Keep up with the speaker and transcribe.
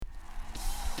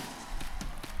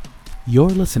You're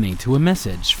listening to a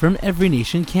message from Every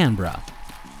Nation Canberra.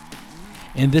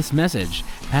 In this message,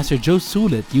 Pastor Joe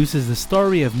Sulit uses the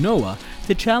story of Noah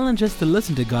to challenge us to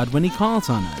listen to God when He calls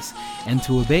on us, and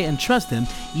to obey and trust Him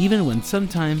even when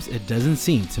sometimes it doesn't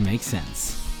seem to make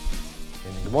sense.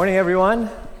 Good morning, everyone.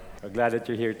 We're glad that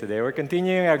you're here today. We're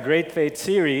continuing our Great Faith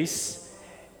series,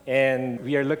 and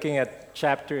we are looking at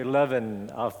chapter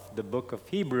 11 of the book of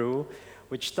Hebrew,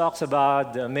 which talks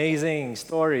about the amazing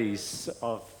stories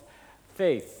of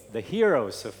faith, the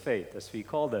heroes of faith, as we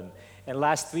call them. And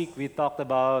last week we talked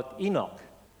about Enoch.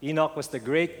 Enoch was the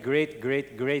great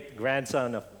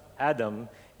grandson of Adam,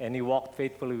 and he walked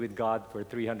faithfully with God for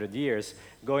 300 years.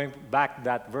 Going back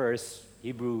that verse,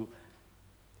 Hebrew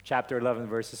chapter 11,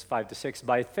 verses 5 to 6,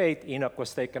 by faith Enoch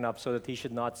was taken up so that he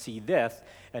should not see death,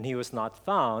 and he was not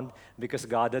found because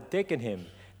God had taken him.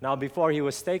 Now before he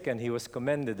was taken, he was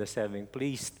commended as having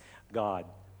pleased God.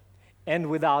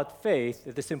 And without faith,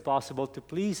 it is impossible to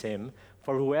please Him,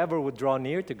 for whoever would draw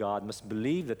near to God must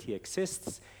believe that He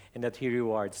exists and that He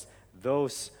rewards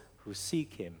those who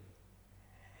seek Him.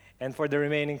 And for the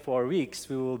remaining 4 weeks,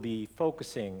 we will be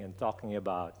focusing and talking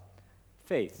about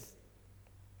faith.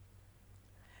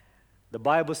 The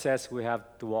Bible says we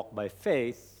have to walk by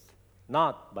faith,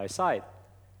 not by sight.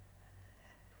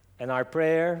 And our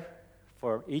prayer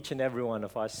for each and every one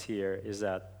of us here is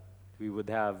that we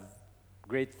would have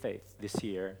great faith this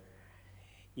year,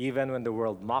 even when the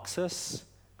world mocks us,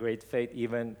 great faith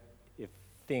even if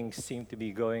things seem to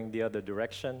be going the other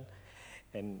direction,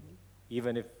 and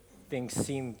even if things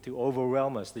seem to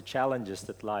overwhelm us, the challenges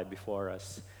that lie before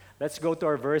us. Let's go to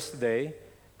our verse today,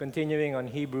 continuing on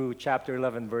Hebrew chapter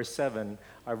 11, verse 7.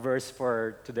 Our verse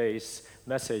for today's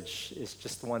message is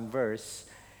just one verse.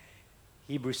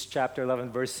 Hebrews chapter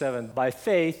 11, verse 7. By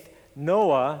faith,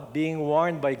 Noah, being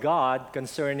warned by God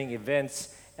concerning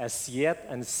events as yet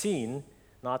unseen,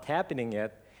 not happening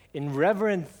yet, in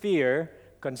reverent fear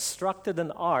constructed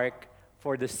an ark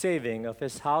for the saving of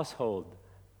his household.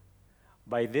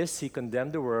 By this he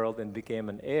condemned the world and became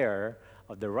an heir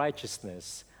of the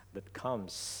righteousness that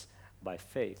comes by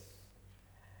faith.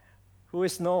 Who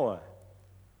is Noah?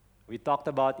 We talked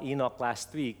about Enoch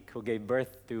last week, who gave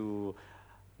birth to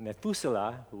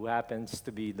Methuselah, who happens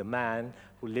to be the man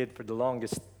who lived for the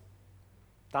longest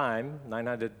time,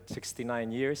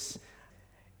 969 years.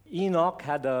 Enoch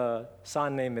had a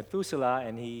son named Methuselah,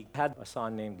 and he had a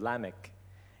son named Lamech.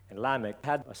 And Lamech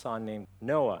had a son named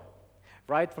Noah.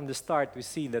 Right from the start, we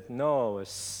see that Noah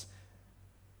was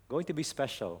going to be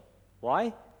special.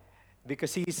 Why?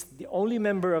 Because he's the only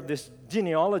member of this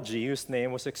genealogy whose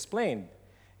name was explained.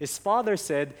 His father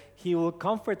said, "He will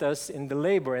comfort us in the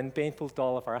labor and painful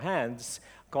toil of our hands,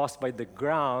 caused by the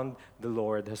ground the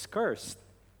Lord has cursed."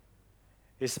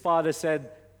 His father said,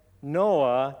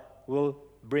 "Noah will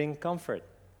bring comfort."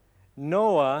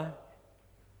 Noah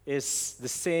is the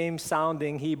same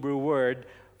sounding Hebrew word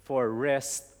for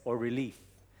rest or relief.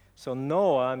 So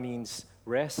Noah means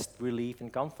rest, relief,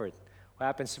 and comfort. What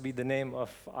happens to be the name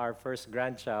of our first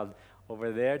grandchild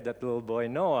over there, that little boy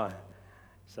Noah.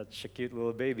 Such a cute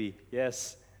little baby,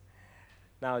 yes.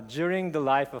 Now, during the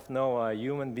life of Noah,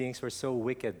 human beings were so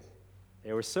wicked.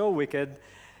 They were so wicked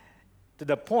to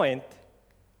the point,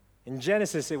 in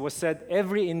Genesis, it was said,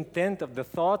 every intent of the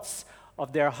thoughts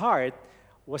of their heart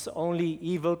was only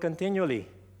evil continually.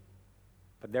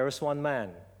 But there was one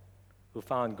man who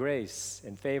found grace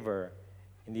and favor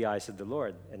in the eyes of the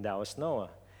Lord, and that was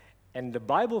Noah. And the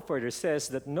Bible further says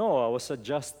that Noah was a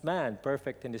just man,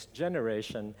 perfect in his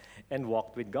generation, and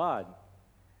walked with God.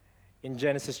 In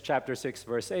Genesis chapter 6,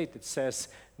 verse 8, it says,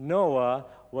 Noah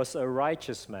was a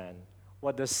righteous man.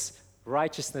 What does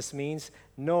righteousness mean?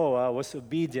 Noah was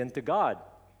obedient to God.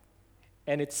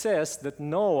 And it says that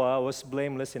Noah was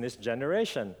blameless in his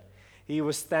generation. He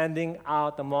was standing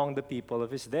out among the people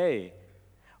of his day.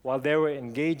 While they were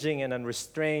engaging in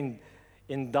unrestrained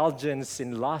indulgence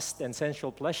in lust and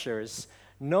sensual pleasures,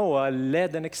 Noah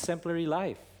led an exemplary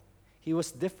life. He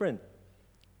was different.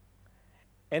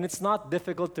 And it's not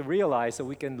difficult to realize that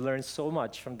we can learn so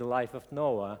much from the life of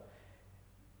Noah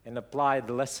and apply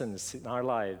the lessons in our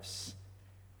lives.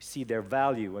 We see their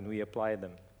value when we apply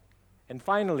them. And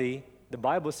finally, the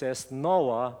Bible says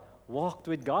Noah walked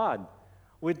with God,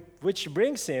 which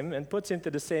brings him and puts him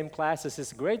to the same class as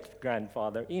his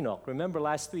great-grandfather, Enoch. Remember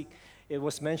last week, it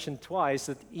was mentioned twice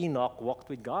that Enoch walked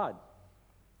with God.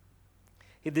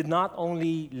 He did not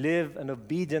only live an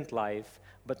obedient life,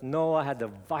 but Noah had a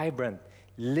vibrant,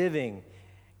 living,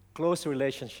 close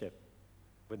relationship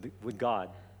with God.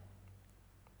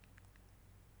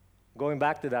 Going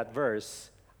back to that verse,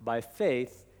 by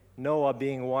faith, Noah,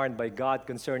 being warned by God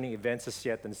concerning events as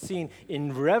yet unseen,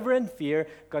 in reverent fear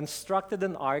constructed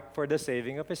an ark for the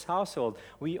saving of his household.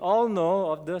 We all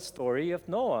know of the story of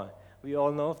Noah. We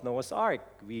all know of Noah's ark.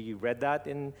 We read that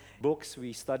in books,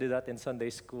 we studied that in Sunday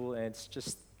school, and it's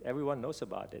just everyone knows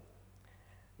about it.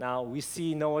 Now, we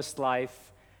see Noah's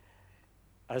life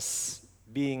as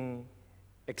being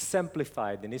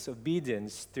exemplified in his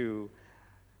obedience to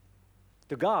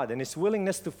God and his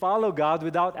willingness to follow God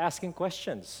without asking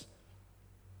questions.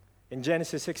 In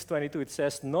Genesis 6:22, it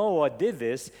says, Noah did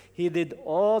this. He did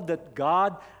all that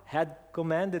God had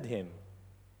commanded him.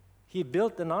 He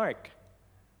built an ark.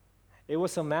 It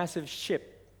was a massive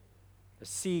ship, a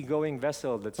sea-going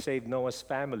vessel that saved Noah's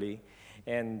family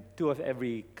and two of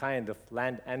every kind of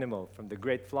land animal from the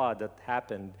great flood that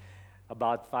happened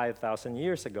about 5,000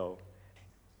 years ago.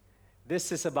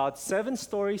 This is about 7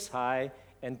 stories high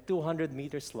and 200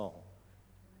 meters long.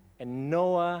 And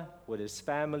Noah, with his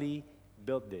family,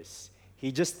 built this.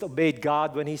 He just obeyed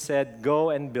God when he said,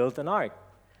 go and build an ark.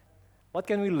 What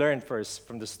can we learn first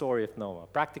from the story of Noah?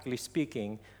 Practically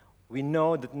speaking, we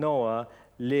know that Noah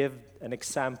lived an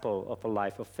example of a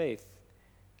life of faith.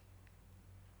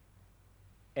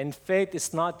 And faith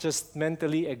is not just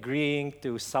mentally agreeing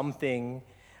to something,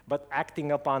 but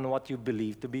acting upon what you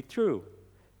believe to be true.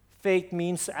 Faith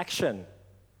means action.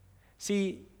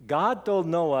 See, God told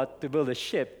Noah to build a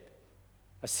ship,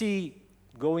 a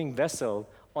sea-going vessel,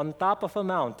 on top of a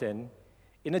mountain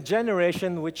in a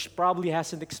generation which probably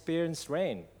hasn't experienced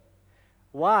rain.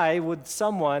 Why would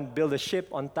someone build a ship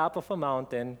on top of a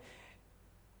mountain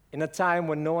in a time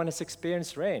when no one has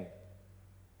experienced rain?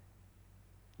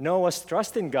 Noah's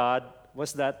trust in God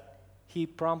was that he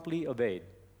promptly obeyed.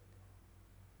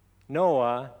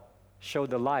 Noah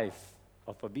showed a life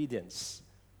of obedience.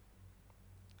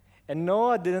 And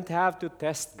Noah didn't have to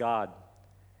test God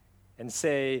and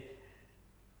say,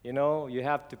 you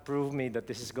have to prove me that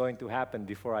this is going to happen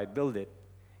before I build it.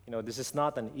 This is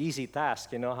not an easy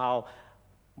task. You know how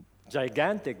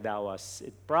gigantic that was.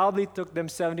 It probably took them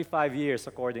 75 years,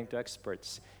 according to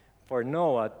experts, for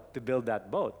Noah to build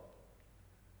that boat.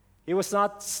 He was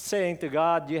not saying to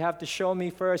God, you have to show me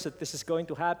first that this is going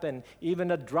to happen,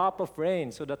 even a drop of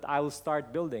rain, so that I will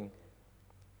start building.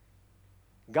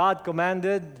 God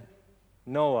commanded,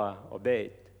 Noah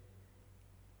obeyed.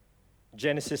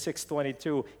 Genesis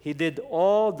 6:22, he did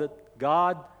all that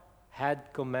God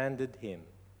had commanded him.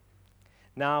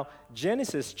 Now,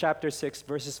 Genesis chapter 6,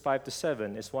 verses 5 to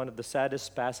 7 is one of the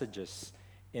saddest passages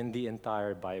in the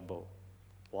entire Bible.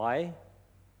 Why?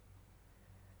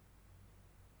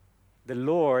 The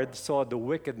Lord saw the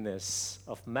wickedness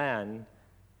of man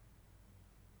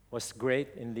was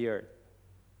great in the earth.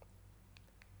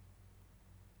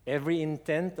 Every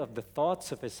intent of the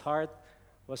thoughts of his heart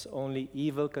was only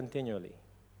evil continually.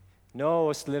 Noah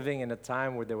was living in a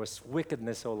time where there was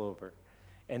wickedness all over,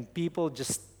 and people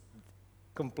just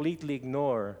completely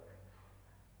ignore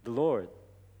the Lord.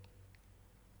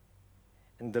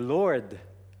 And the Lord, it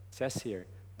says here,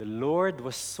 the Lord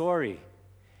was sorry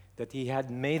that he had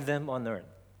made them on earth.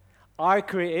 Our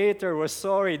Creator was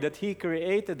sorry that he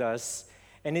created us,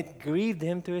 and it grieved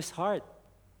him to his heart.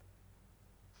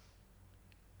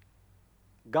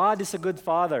 God is a good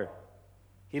father.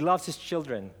 He loves his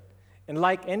children. And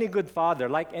like any good father,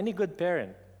 like any good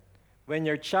parent, when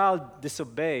your child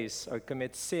disobeys or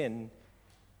commits sin,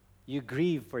 you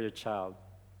grieve for your child.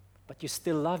 But you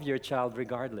still love your child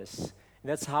regardless.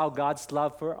 And that's how God's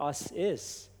love for us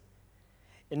is.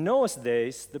 In Noah's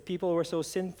days, the people were so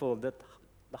sinful that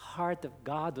the heart of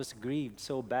God was grieved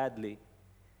so badly.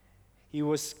 He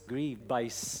was grieved by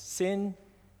sin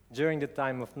during the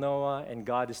time of Noah, and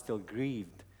God is still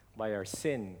grieved by our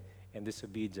sin and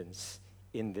disobedience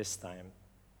in this time.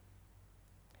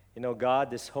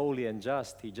 God is holy and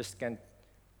just. He just can't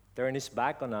turn his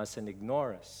back on us and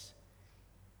ignore us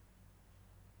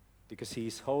because he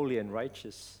is holy and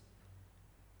righteous.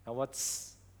 Now,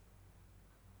 what's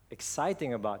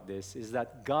exciting about this is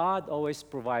that God always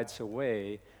provides a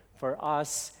way for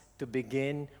us to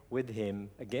begin with him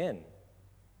again.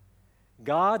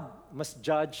 God must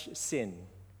judge sin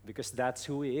because that's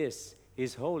who he is.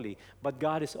 He's holy. But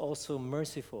God is also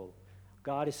merciful.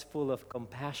 God is full of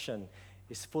compassion.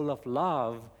 He's full of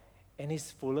love. And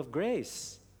he's full of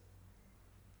grace.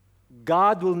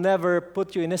 God will never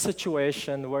put you in a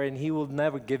situation wherein he will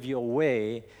never give you a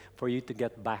way for you to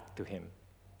get back to him.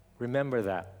 Remember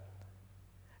that.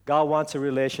 God wants a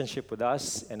relationship with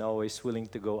us and always willing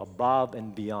to go above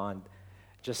and beyond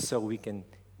just so we can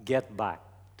get back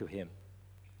to him.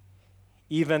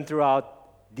 Even throughout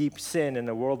deep sin and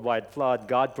a worldwide flood,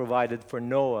 God provided for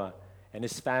Noah and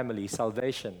his family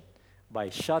salvation by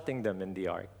shutting them in the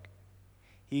ark.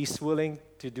 He's willing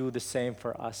to do the same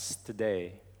for us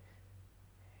today.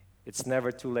 It's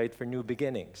never too late for new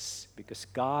beginnings because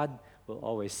God will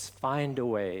always find a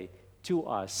way to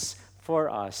us, for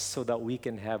us, so that we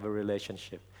can have a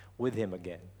relationship with Him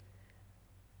again.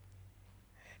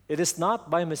 It is not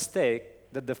by mistake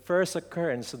that the first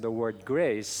occurrence of the word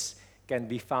grace can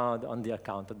be found on the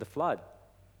account of the flood.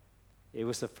 It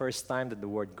was the first time that the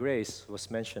word grace was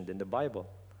mentioned in the Bible.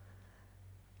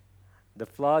 The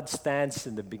flood stands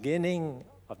in the beginning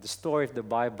of the story of the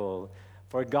Bible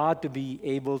for God to be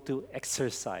able to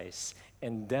exercise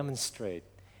and demonstrate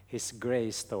His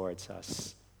grace towards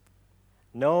us.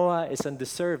 Noah is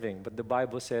undeserving, but the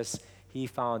Bible says he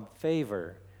found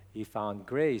favor, he found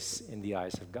grace in the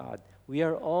eyes of God. We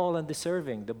are all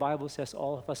undeserving. The Bible says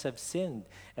all of us have sinned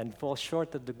and fall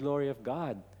short of the glory of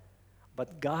God.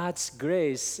 But God's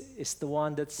grace is the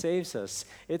one that saves us.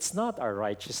 It's not our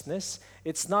righteousness.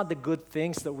 It's not the good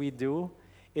things that we do.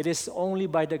 It is only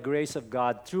by the grace of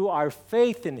God, through our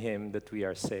faith in Him, that we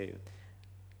are saved.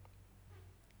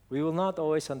 We will not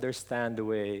always understand the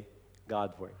way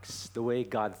God works, the way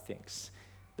God thinks.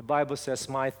 The Bible says,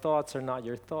 my thoughts are not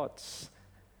your thoughts.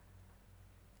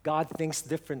 God thinks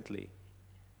differently.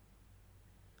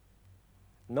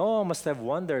 Noah must have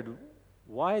wondered,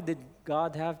 why did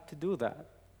God have to do that?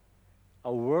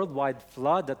 A worldwide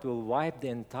flood that will wipe the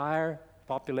entire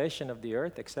population of the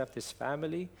earth except his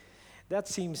family? That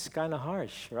seems kind of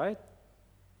harsh, right?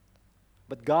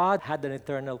 But God had an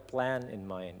eternal plan in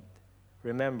mind.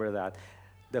 Remember that.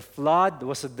 The flood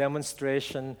was a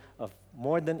demonstration of,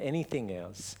 more than anything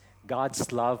else,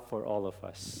 God's love for all of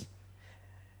us.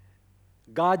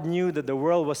 God knew that the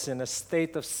world was in a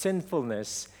state of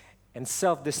sinfulness and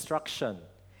self-destruction.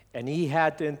 And He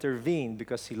had to intervene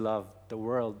because He loved the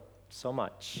world so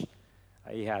much.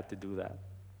 He had to do that.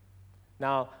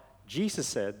 Now, Jesus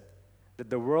said that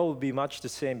the world will be much the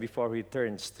same before He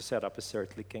returns to set up His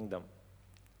earthly kingdom.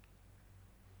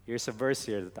 Here's a verse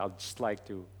here that I'd just like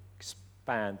to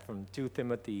expand from 2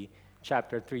 Timothy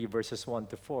chapter 3, verses 1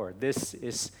 to 4. This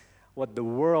is what the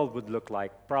world would look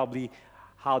like, probably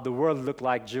how the world looked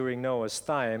like during Noah's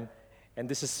time. And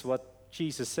this is what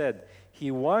Jesus said. He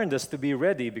warned us to be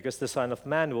ready because the Son of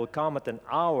Man will come at an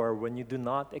hour when you do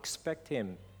not expect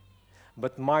Him.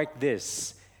 But mark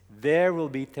this, there will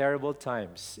be terrible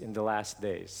times in the last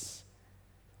days.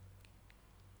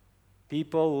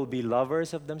 People will be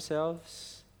lovers of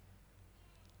themselves,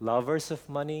 lovers of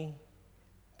money.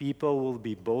 People will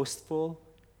be boastful.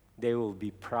 They will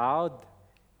be proud.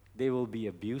 They will be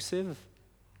abusive.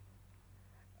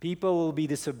 People will be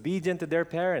disobedient to their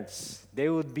parents. They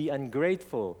would be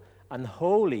ungrateful,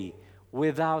 unholy,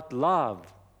 without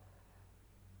love.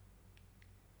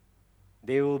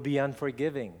 They will be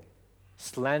unforgiving,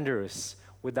 slanderous,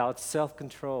 without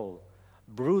self-control,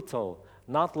 brutal,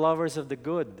 not lovers of the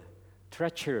good,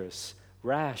 treacherous,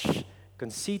 rash,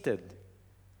 conceited.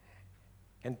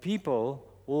 And people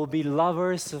will be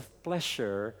lovers of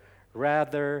pleasure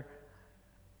rather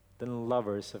than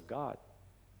lovers of God.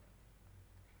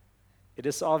 It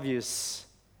is obvious.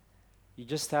 You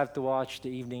just have to watch the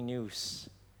evening news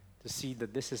to see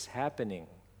that this is happening.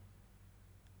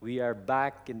 We are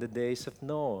back in the days of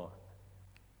Noah.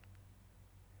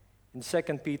 In 2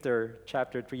 Peter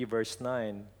chapter 3, verse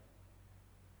 9,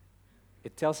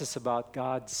 it tells us about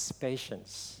God's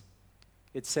patience.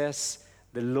 It says,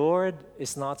 the Lord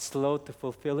is not slow to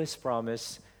fulfill His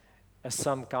promise, as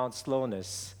some count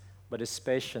slowness, but is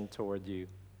patient toward you,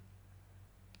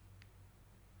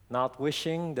 not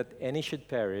wishing that any should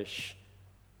perish,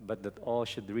 but that all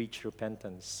should reach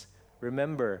repentance.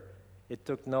 Remember, it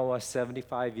took Noah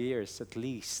 75 years at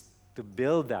least to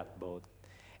build that boat.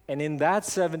 And in that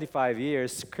 75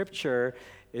 years, Scripture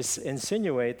is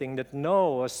insinuating that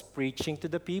Noah was preaching to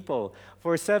the people.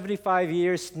 For 75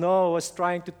 years, Noah was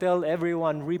trying to tell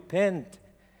everyone, repent,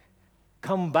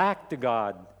 come back to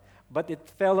God. But it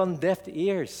fell on deaf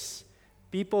ears.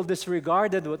 People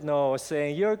disregarded what Noah was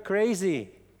saying. You're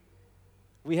crazy.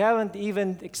 We haven't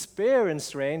even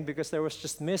experienced rain because there was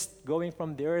just mist going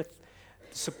from the earth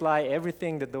to supply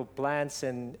everything that the plants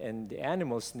and the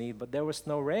animals need, but there was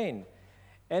no rain.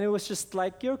 And it was just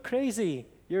like, you're crazy.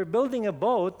 You're building a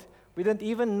boat. We don't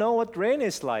even know what rain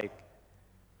is like.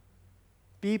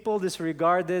 People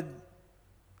disregarded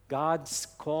God's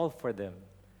call for them.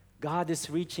 God is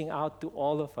reaching out to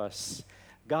all of us.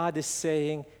 God is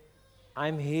saying,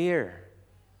 I'm here.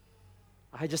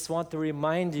 I just want to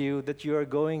remind you that you are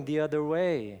going the other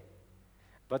way.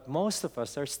 But most of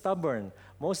us are stubborn.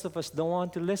 Most of us don't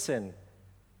want to listen.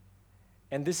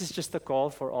 And this is just a call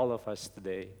for all of us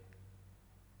today.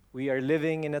 We are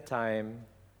living in a time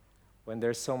when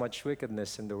there's so much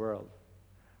wickedness in the world.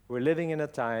 We're living in a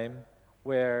time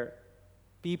where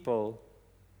people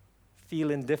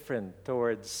feel indifferent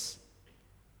towards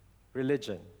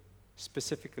religion,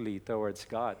 specifically towards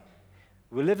God.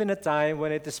 We live in a time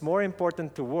when it is more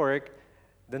important to work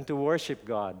than to worship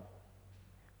God.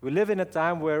 We live in a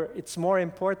time where it's more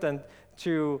important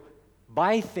to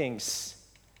buy things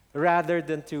rather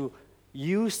than to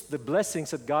use the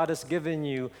blessings that God has given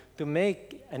you to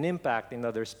make an impact in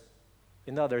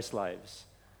others' lives.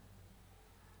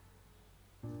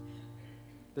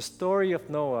 The story of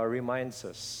Noah reminds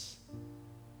us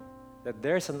that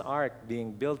there's an ark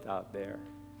being built out there.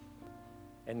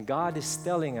 And God is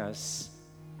telling us,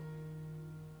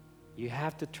 you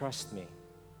have to trust me.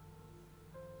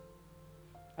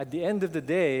 At the end of the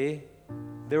day,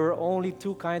 there were only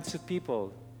two kinds of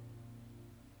people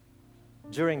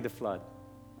during the flood: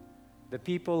 the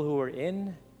people who were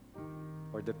in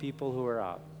or the people who were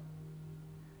out.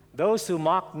 Those who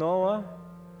mocked Noah,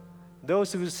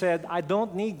 those who said, I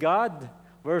don't need God,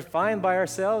 we're fine by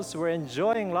ourselves, we're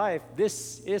enjoying life,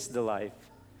 this is the life.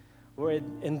 We're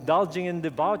indulging in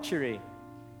debauchery.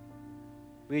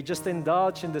 We just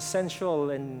indulge in the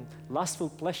sensual and lustful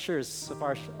pleasures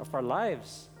of our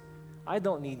lives. I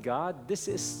don't need God. This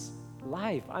is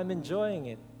life. I'm enjoying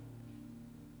it.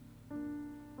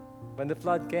 When the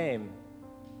flood came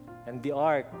and the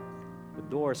ark, the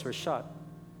doors were shut,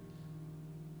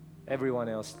 everyone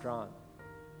else drowned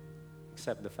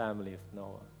except the family of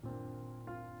Noah.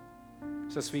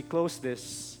 So as we close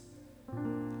this,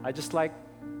 I'd just like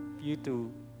you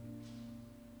to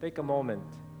take a moment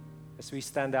as we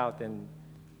stand out and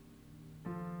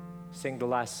sing the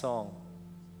last song.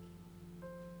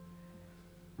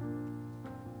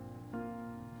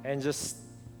 And just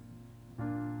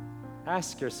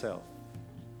ask yourself,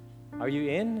 are you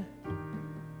in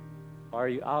or are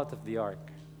you out of the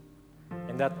ark?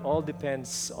 And that all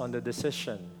depends on the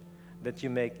decision that you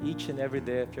make each and every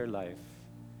day of your life.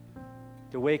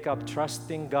 To wake up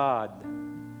trusting God,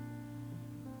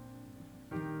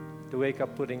 to wake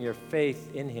up putting your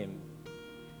faith in Him.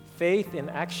 Faith in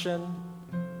action,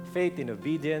 faith in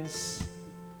obedience,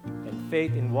 and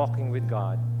faith in walking with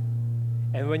God.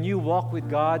 And when you walk with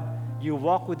God, you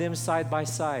walk with Him side by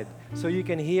side, so you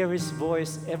can hear His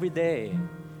voice every day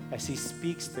as He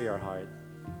speaks to your heart.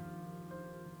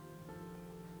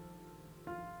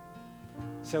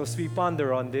 So as we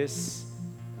ponder on this,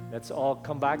 let's all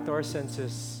come back to our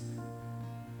senses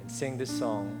and sing this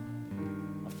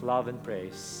song of love and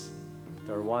praise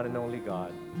to our one and only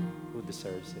God who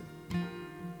deserves it.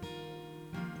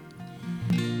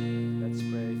 Let's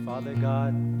pray. Father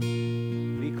God,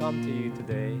 we come to you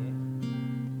today.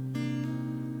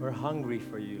 We're hungry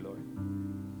for you, Lord.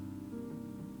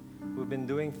 We've been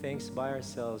doing things by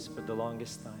ourselves for the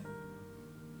longest time.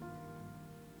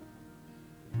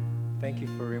 Thank you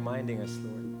for reminding us,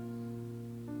 Lord,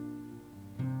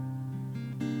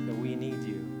 that we need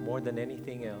you more than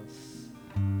anything else.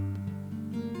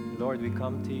 Lord, we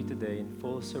come to you today in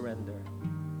full surrender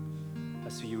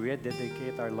as we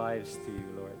rededicate our lives to you,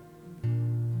 Lord.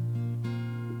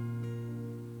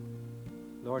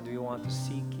 Lord, we want to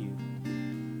seek you.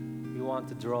 We want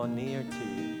to draw near to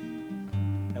you.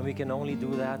 And we can only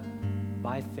do that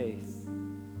by faith.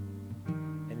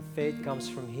 And faith comes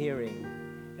from hearing,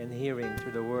 and hearing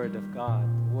through the Word of God,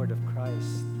 the Word of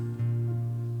Christ.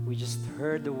 We just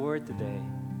heard the Word today.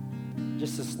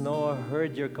 Just as Noah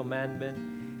heard your commandment,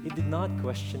 he did not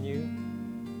question you.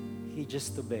 He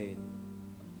just obeyed.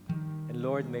 And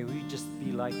Lord, may we just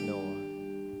be like Noah.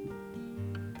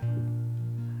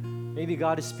 Maybe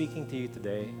God is speaking to you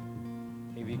today.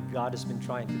 Maybe God has been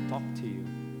trying to talk to you.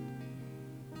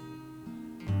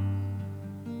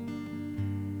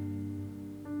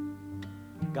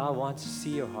 God wants to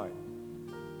see your heart.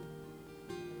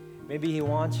 Maybe He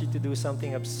wants you to do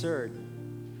something absurd,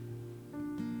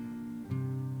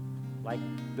 like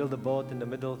build a boat in the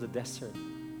middle of the desert.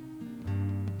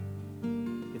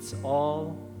 It's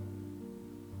all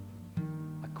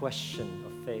a question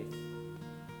of faith.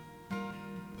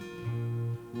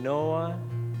 Noah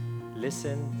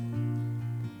listened.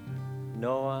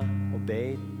 Noah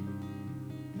obeyed.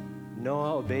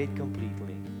 Noah obeyed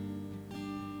completely.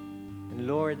 And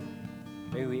Lord,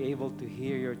 may we be able to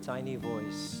hear your tiny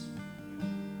voice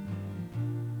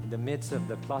in the midst of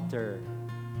the clutter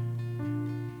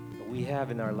that we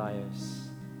have in our lives.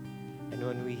 And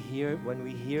when we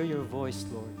hear your voice,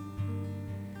 Lord,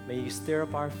 may you stir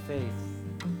up our faith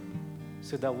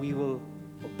so that we will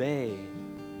obey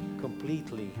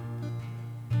completely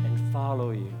and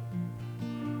follow you.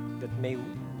 That may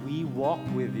we walk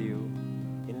with you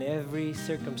in every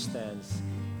circumstance,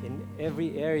 in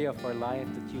every area of our life,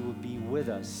 that you will be with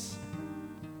us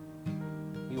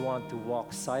We want to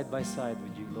walk side by side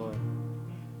with you, Lord,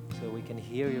 so we can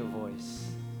hear your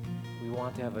voice. We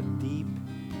want to have a deep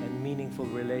and meaningful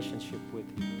relationship with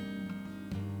you.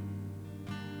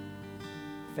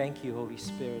 Thank you, Holy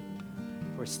Spirit,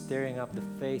 for stirring up the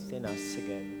faith in us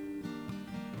again.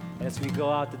 And as we go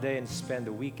out today and spend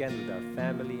the weekend with our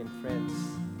family and friends,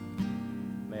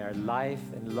 may our life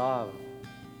and love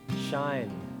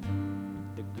shine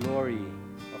the glory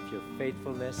of your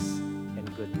faithfulness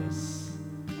and goodness.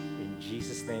 In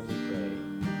Jesus' name we pray.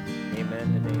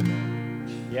 Amen and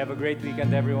amen. You have a great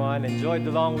weekend, everyone. Enjoy the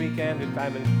long weekend with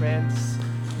family and friends.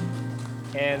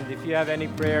 And if you have any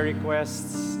prayer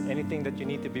requests, anything that you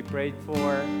need to be prayed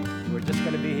for, we're just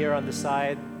going to be here on the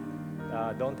side.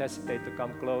 Don't hesitate to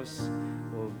come close.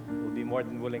 We'll be more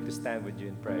than willing to stand with you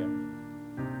in prayer.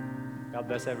 God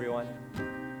bless everyone.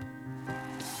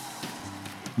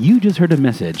 You just heard a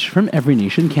message from Every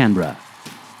Nation Canberra.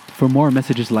 For more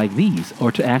messages like these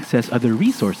or to access other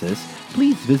resources,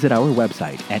 please visit our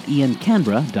website at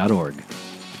iancanberra.org.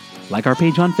 Like our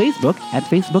page on Facebook at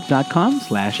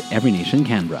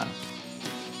facebook.com/everynationcanberra.